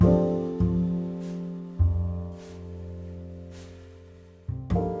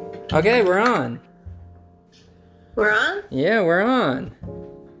Okay, we're on. We're on? Yeah, we're on.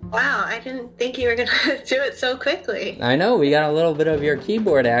 Wow, I didn't think you were going to do it so quickly. I know, we got a little bit of your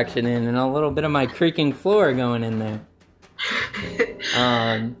keyboard action in and a little bit of my creaking floor going in there.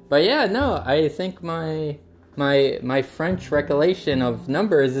 But yeah, no, I think my French recollection of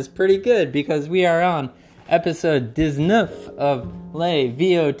numbers is pretty good because we are on episode 19 of Les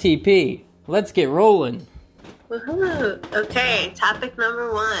VOTP. Let's get rolling. Woohoo! Okay, topic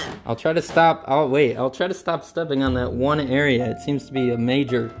number 1. I'll try to stop stepping on that one area. It seems to be a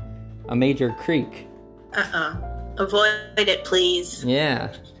major creak. Avoid it, please.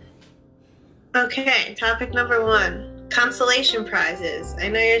 Yeah. Okay, topic number 1. Consolation prizes. I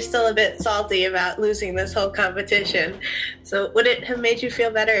know you're still a bit salty about losing this whole competition. So would it have made you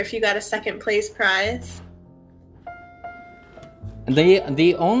feel better if you got a second place prize?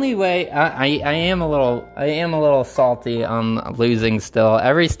 The only way I am a little salty on losing still.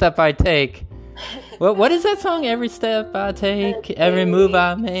 Every step I take. What is that song? Every step I take, every move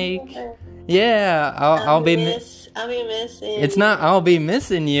I make. Yeah, I'll be missing. It's not I'll be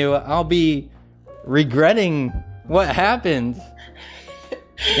missing you. I'll be regretting what happened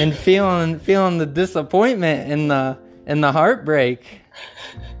and feeling the disappointment and the heartbreak.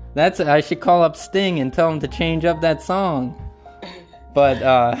 I should call up Sting and tell him to change up that song. But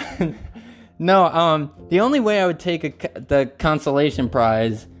no, the only way I would take the consolation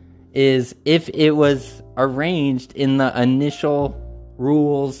prize is if it was arranged in the initial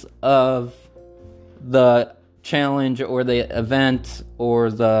rules of the challenge or the event or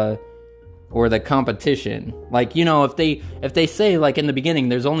the competition. Like, you know, if they say, like, in the beginning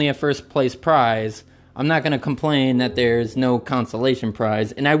there's only a first place prize, I'm not going to complain that there's no consolation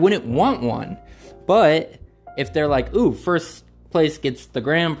prize, and I wouldn't want one. But if they're like, ooh, first place gets the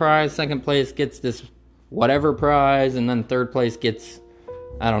grand prize, second place gets this whatever prize, and then third place gets,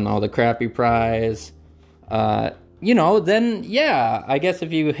 I don't know, the crappy prize, you know, then yeah, I guess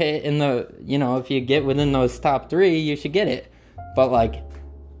if you hit if you get within those top 3, you should get it. But like,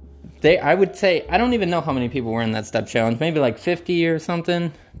 I would say, I don't even know how many people were in that step challenge, maybe like 50 or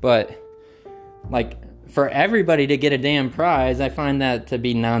something, but like, for everybody to get a damn prize, I find that to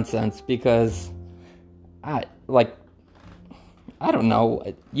be nonsense, because I don't know.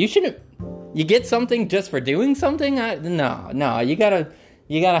 You shouldn't. You get something just for doing something? No. You gotta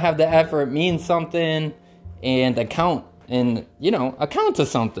have the effort mean something and account to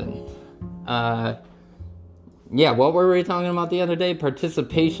something. Yeah. What were we talking about the other day?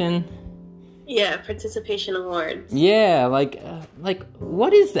 Participation. Yeah, participation awards. Yeah, like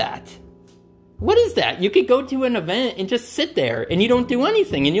what is that? What is that? You could go to an event and just sit there and you don't do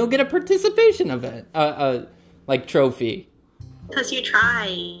anything and you'll get a participation event, like trophy. Because you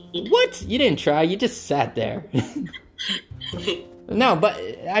tried. What? You didn't try. You just sat there. No, but,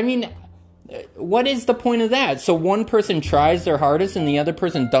 I mean, what is the point of that? So one person tries their hardest and the other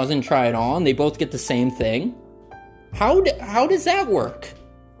person doesn't try at all and they both get the same thing? How does that work?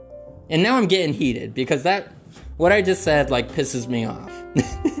 And now I'm getting heated because what I just said, like, pisses me off.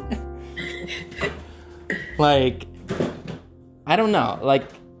 Like, I don't know. Like,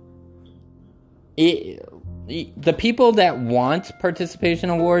 the people that want participation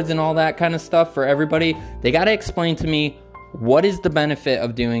awards and all that kind of stuff for everybody, they got to explain to me what is the benefit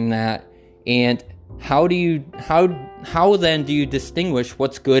of doing that, and how then do you distinguish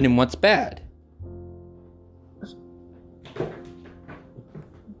what's good and what's bad?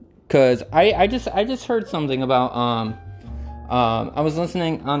 Cause I just heard something about I was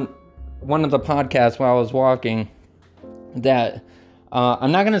listening on one of the podcasts while I was walking that.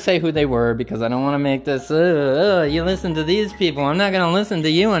 I'm not going to say who they were because I don't want to make this, you listen to these people. I'm not going to listen to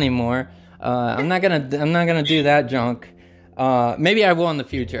you anymore. I'm not going to do that junk. Maybe I will in the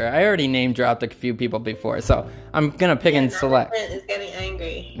future. I already name dropped a few people before, so I'm going to pick and select. Is getting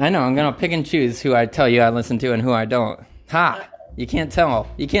angry. I know, I'm going to pick and choose who I tell you I listen to and who I don't. Ha! You can't tell.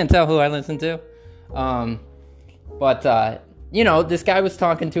 You can't tell who I listen to. But this guy was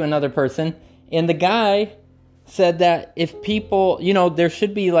talking to another person, and the guy said that if people, there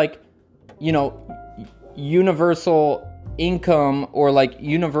should be like, universal income or like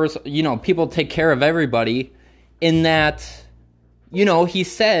universal, people take care of everybody, in that, he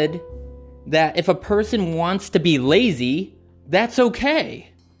said that if a person wants to be lazy, that's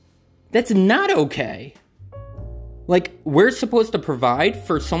okay. That's not okay. Like, we're supposed to provide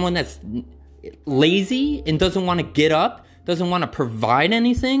for someone that's lazy and doesn't want to get up, doesn't want to provide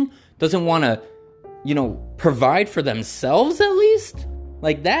anything, doesn't want to provide for themselves at least?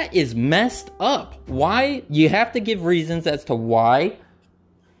 Like, that is messed up. Why? You have to give reasons as to why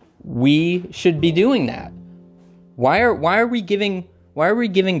we should be doing that. Why are we giving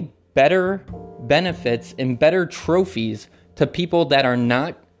better benefits and better trophies to people that are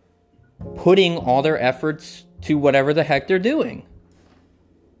not putting all their efforts to whatever the heck they're doing.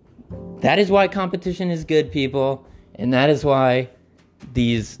 That is why competition is good, people. And that is why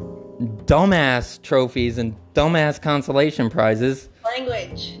these dumbass trophies and dumbass consolation prizes.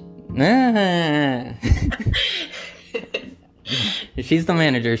 Language. She's the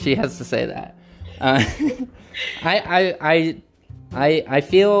manager. She has to say that.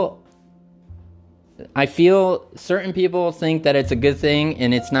 I feel certain people think that it's a good thing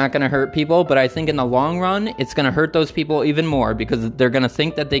and it's not going to hurt people, but I think in the long run, it's going to hurt those people even more because they're going to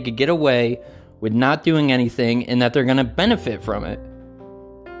think that they could get away with not doing anything and that they're going to benefit from it.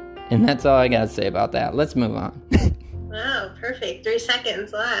 And that's all I got to say about that. Let's move on. Wow, perfect. 3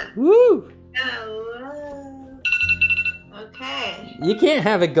 seconds left. Woo! Oh, okay. You can't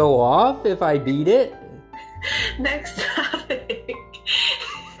have it go off if I beat it. Next topic.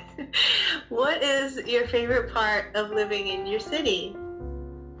 What is your favorite part of living in your city?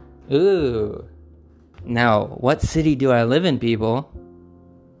 Ooh. Now, what city do I live in, people?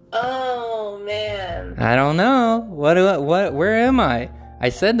 Oh, man. I don't know. Where am I? I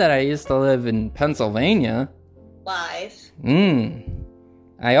said that I used to live in Pennsylvania. Lies.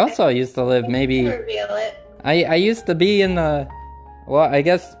 I also used to live maybe... Reveal it. I used to be in the... Well, I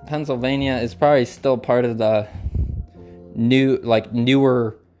guess Pennsylvania is probably still part of the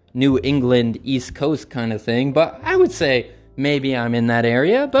newer New England East Coast kind of thing, but I would say maybe I'm in that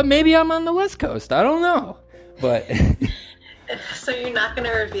area, but maybe I'm on the West Coast. I don't know. But so you're not going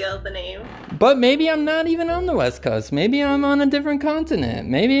to reveal the name? But maybe I'm not even on the West Coast. Maybe I'm on a different continent.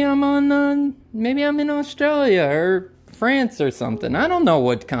 Maybe I'm in Australia or France or something. I don't know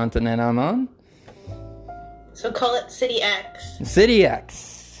what continent I'm on. So call it City X. City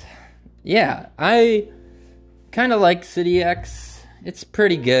X. Yeah, I kind of like City X. It's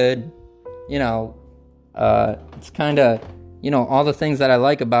pretty good. It's kind of, all the things that I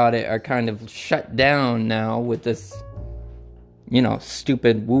like about it are kind of shut down now with this,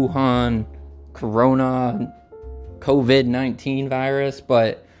 stupid Wuhan Corona COVID-19 virus.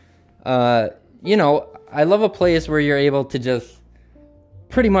 But, I love a place where you're able to just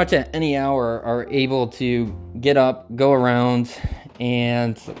pretty much at any hour are able to get up, go around,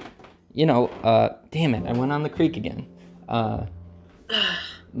 and, damn it, I went on the creek again.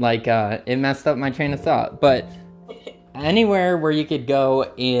 It messed up my train of thought. But anywhere where you could go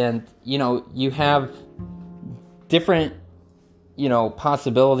and, you have different,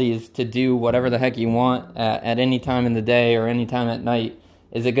 possibilities to do whatever the heck you want at any time in the day or any time at night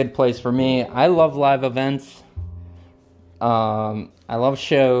is a good place for me. I love live events. I love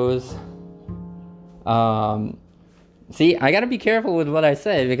shows. See, I gotta be careful with what I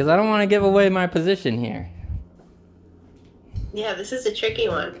say because I don't want to give away my position here. Yeah, this is a tricky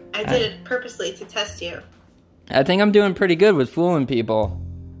one. I did it purposely to test you. I think I'm doing pretty good with fooling people.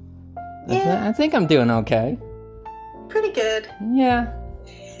 Yeah. I think I'm doing okay. Pretty good. Yeah.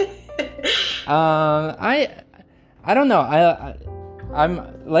 I don't know.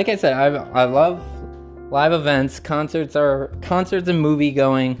 I'm like I said, I love live events. Concerts and movie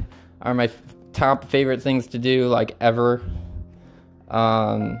going are my top favorite things to do, like ever.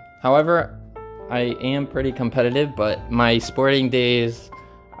 However, I am pretty competitive, but my sporting days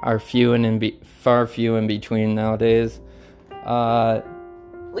are far few in between nowadays.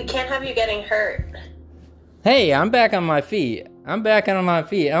 We can't have you getting hurt. Hey, I'm back on my feet. I'm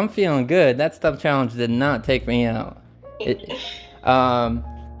feeling good. That stuff challenge did not take me out.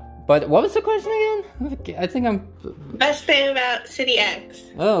 But what was the question again? I think I'm... Best thing about City X.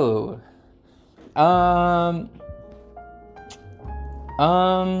 Oh.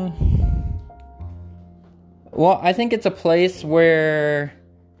 Well, I think it's a place where,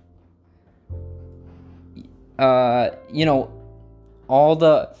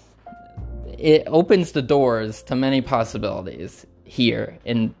 it opens the doors to many possibilities here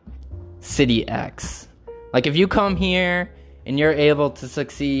in City X. Like, if you come here and you're able to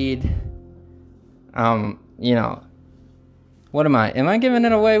succeed, what am I? Am I giving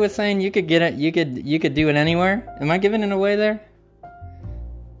it away with saying you could get it, you could do it anywhere? Am I giving it away there?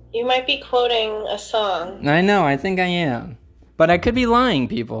 You might be quoting a song. I know, I think I am. But I could be lying,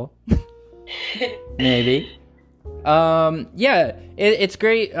 people. Maybe. It's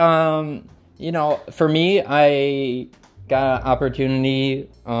great. For me, I got an opportunity,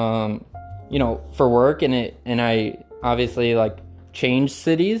 for work, and I obviously, changed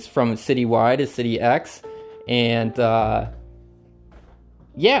cities from City Y to City X. And,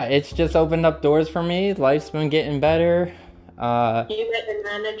 it's just opened up doors for me. Life's been getting better. You met your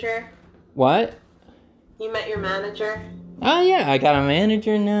manager? What? You met your manager? Oh, yeah, I got a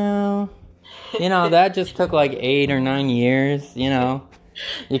manager now. You know, that just took like 8 or 9 years, you know.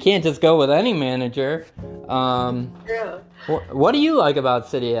 You can't just go with any manager. True. What do you like about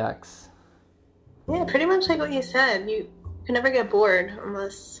City X? Yeah, pretty much like what you said. You can never get bored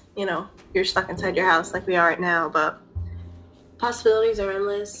unless, you know, you're stuck inside your house like we are right now. But possibilities are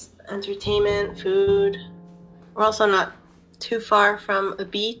endless. Entertainment, food. We're also not too far from a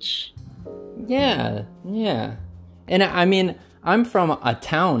beach. Yeah. And I mean, I'm from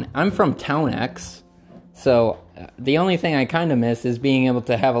Town X. So the only thing I kind of miss is being able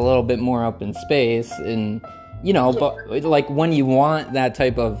to have a little bit more open space and, you know, but like when you want that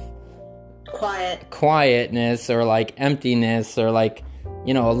type of quietness or like emptiness or like,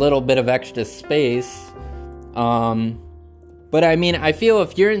 you know, a little bit of extra space. But I mean, I feel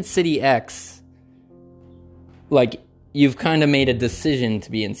if you're in City X, like you've kind of made a decision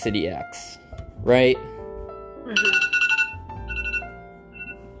to be in City X, right? Mm-hmm.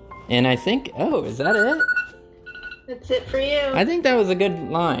 And I think, is that it? That's it for you. I think that was a good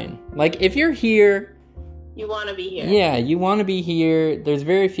line. Like, if you're here... You want to be here. Yeah, you want to be here. There's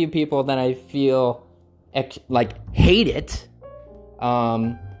very few people that I feel, hate it.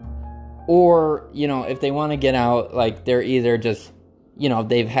 Or, you know, if they want to get out, like, they're either just, you know,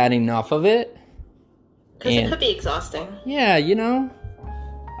 they've had enough of it. Because it could be exhausting. Yeah, you know.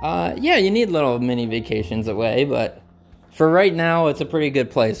 Yeah, you need little mini vacations away, but for right now, it's a pretty good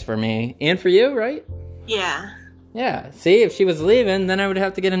place for me. And for you, right? Yeah. Yeah. See, if she was leaving, then I would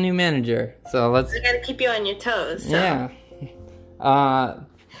have to get a new manager. So let's... I gotta keep you on your toes. So. Yeah.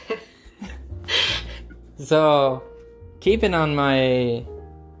 So, keeping on my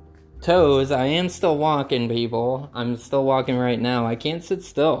toes, I am still walking, people. I'm still walking right now. I can't sit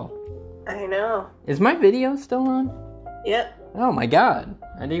still. I know. Is my video still on? Yep. Oh my god.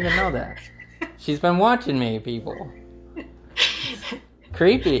 I didn't even know that. She's been watching me, people.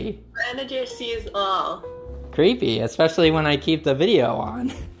 Creepy. Manager sees all. Creepy, especially when I keep the video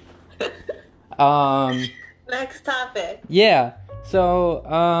on. Next topic. Yeah. So,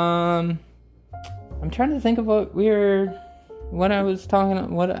 I'm trying to think of what I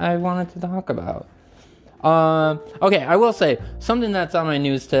wanted to talk about. Okay, I will say something that's on my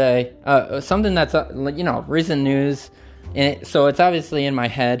news today. Something that's recent news, and so it's obviously in my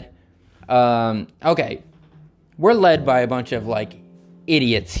head. Okay, we're led by a bunch of like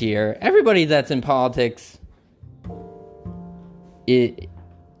idiots here. Everybody that's in politics,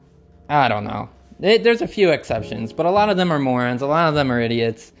 I don't know. There's a few exceptions, but a lot of them are morons. A lot of them are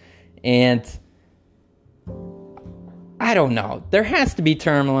idiots, and I don't know. There has to be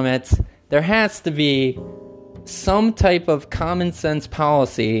term limits. There has to be some type of common sense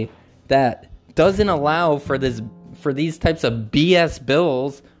policy that doesn't allow for these types of BS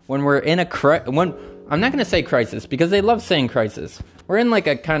bills when we're in I'm not going to say crisis because they love saying crisis. We're in like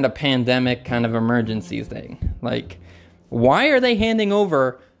a kind of pandemic kind of emergency thing. Like, why are they handing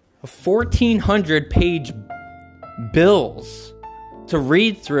over 1,400 page bills to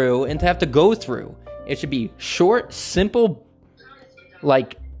read through and to have to go through? It should be short, simple,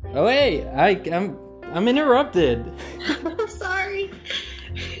 like, oh hey, I'm interrupted. I'm sorry.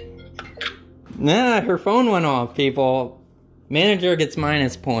 Nah, her phone went off, people. Manager gets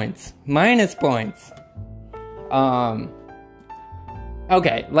minus points. Minus points.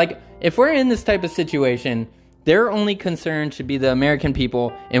 Okay, like, if we're in this type of situation, their only concern should be the American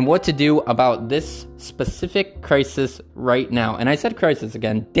people and what to do about this specific crisis right now. And I said crisis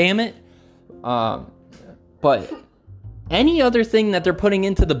again, damn it. But any other thing that they're putting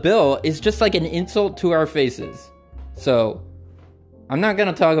into the bill is just like an insult to our faces. So, I'm not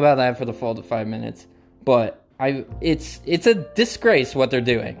going to talk about that for the full 5 minutes, but it's a disgrace what they're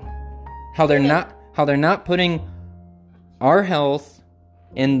doing. How they're not putting our health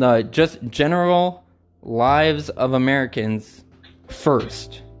and the just general lives of Americans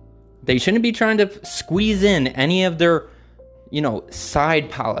first. They shouldn't be trying to squeeze in any of their, side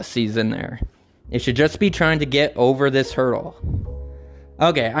policies in there. It should just be trying to get over this hurdle.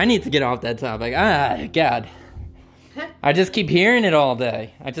 Okay, I need to get off that topic. God. I just keep hearing it all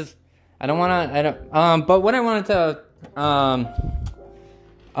day. But what I wanted to,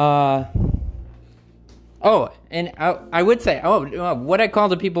 and I would say, what I call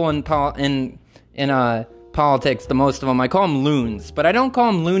the people in politics, the most of them, I call them loons, but I don't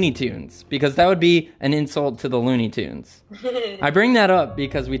call them Looney Tunes, because that would be an insult to the Looney Tunes. I bring that up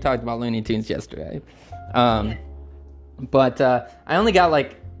because we talked about Looney Tunes yesterday. But I only got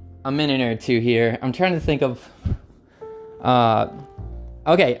like a minute or two here. I'm trying to think of...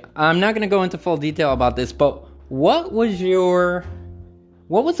 okay, I'm not going to go into full detail about this, but what was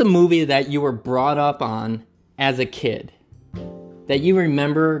a movie that you were brought up on as a kid? that you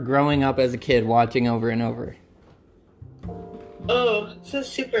remember growing up as a kid watching over and over? Oh, this is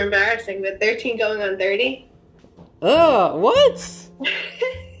super embarrassing, but 13 going on 30? Oh, what?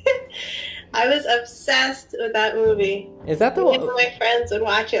 I was obsessed with that movie. Is that the Me and one? my friends would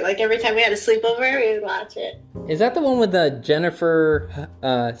watch it. Like, every time we had a sleepover, we would watch it. Is that the one with the Jennifer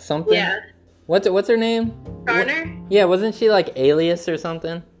something? Yeah. What's her name? Garner? Yeah, wasn't she like Alias or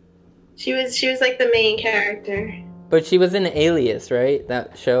something? She was like the main character. But she was in Alias, right?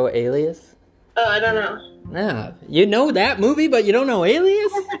 That show Alias? Oh, I don't know. Nah, you know that movie, but you don't know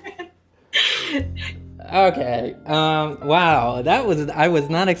Alias? Okay. Wow, I was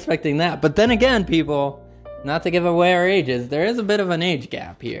not expecting that. But then again, people, not to give away our ages, there is a bit of an age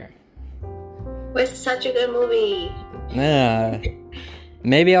gap here. It's such a good movie. Yeah.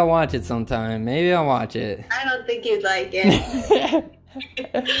 Maybe I'll watch it sometime. Maybe I'll watch it. I don't think you'd like it.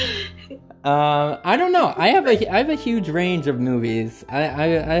 I don't know. I have a huge range of movies. I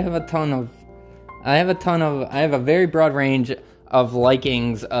have a very broad range of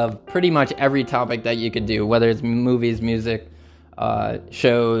likings of pretty much every topic that you could do, whether it's movies, music,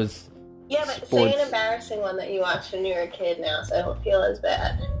 shows. Yeah, but sports. say an embarrassing one that you watched when you were a kid now, so I don't feel as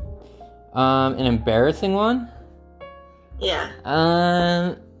bad. An embarrassing one?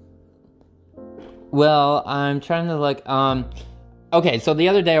 Yeah. Well, I'm trying to okay, so the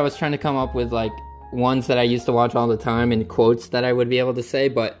other day I was trying to come up with ones that I used to watch all the time and quotes that I would be able to say,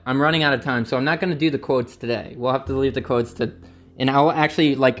 but I'm running out of time, so I'm not going to do the quotes today. We'll have to leave the quotes and I'll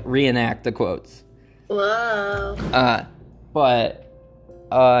actually reenact the quotes. Whoa. But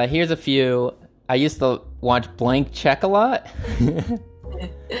here's a few. I used to watch Blank Check a lot.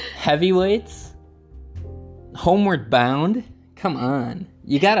 Heavyweights. Homeward Bound. Come on.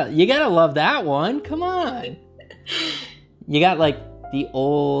 You gotta love that one. Come on. You got the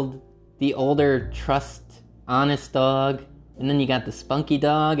older trust honest dog, and then you got the spunky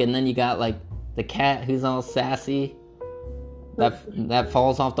dog, and then you got the cat who's all sassy. That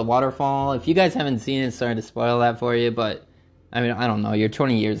falls off the waterfall. If you guys haven't seen it, sorry to spoil that for you, but I mean, I don't know. You're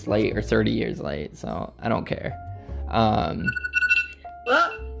 20 years late or 30 years late, so I don't care. Well,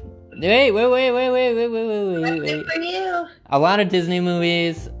 Wait. good for you. A lot of Disney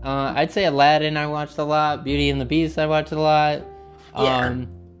movies. I'd say Aladdin I watched a lot. Beauty and the Beast I watched a lot. Yeah.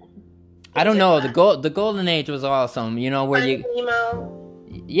 I don't know. The Golden Age was awesome. You know where you. Nemo.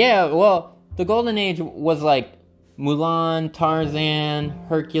 Yeah, well, the Golden Age was Mulan, Tarzan,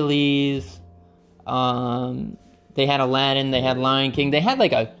 Hercules. They had Aladdin. They had Lion King. They had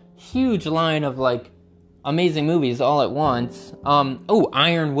a huge line of amazing movies all at once.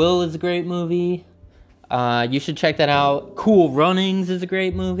 Iron Will is a great movie. You should check that out. Cool Runnings is a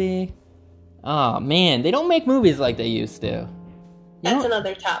great movie. Oh man, they don't make movies like they used to. That's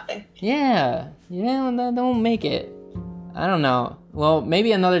another topic. Yeah, they don't make it. I don't know. Well,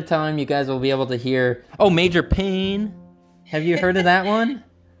 maybe another time you guys will be able to hear. Oh, Major Payne. Have you heard of that one?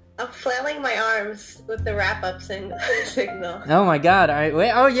 I'm flailing my arms with the wrap-up signal. Oh my god. All right.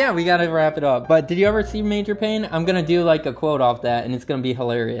 Wait. Oh yeah, we gotta wrap it up. But did you ever see Major Payne? I'm gonna do a quote off that, and it's gonna be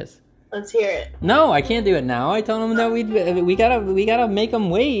hilarious. Let's hear it. No, I can't do it now. I told him that we gotta make them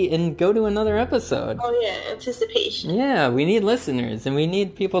wait and go to another episode. Oh yeah, anticipation. Yeah, we need listeners, and we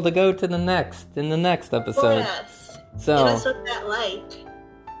need people to go to the next episode. Oh, yes. So hit us with that like.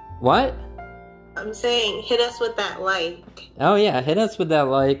 What? I'm saying, hit us with that like. Oh yeah, hit us with that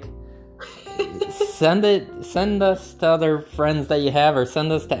like. Send us to other friends that you have, or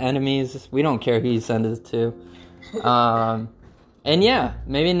send us to enemies. We don't care who you send us to. And yeah,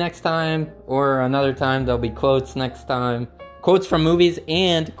 maybe next time or another time there'll be quotes next time. Quotes from movies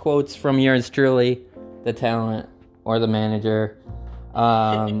and quotes from yours truly, the talent or the manager.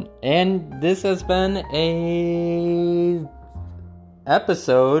 And this has been a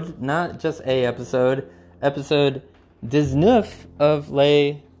episode, not just a episode 19 of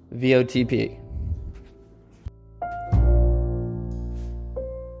Les VOTP.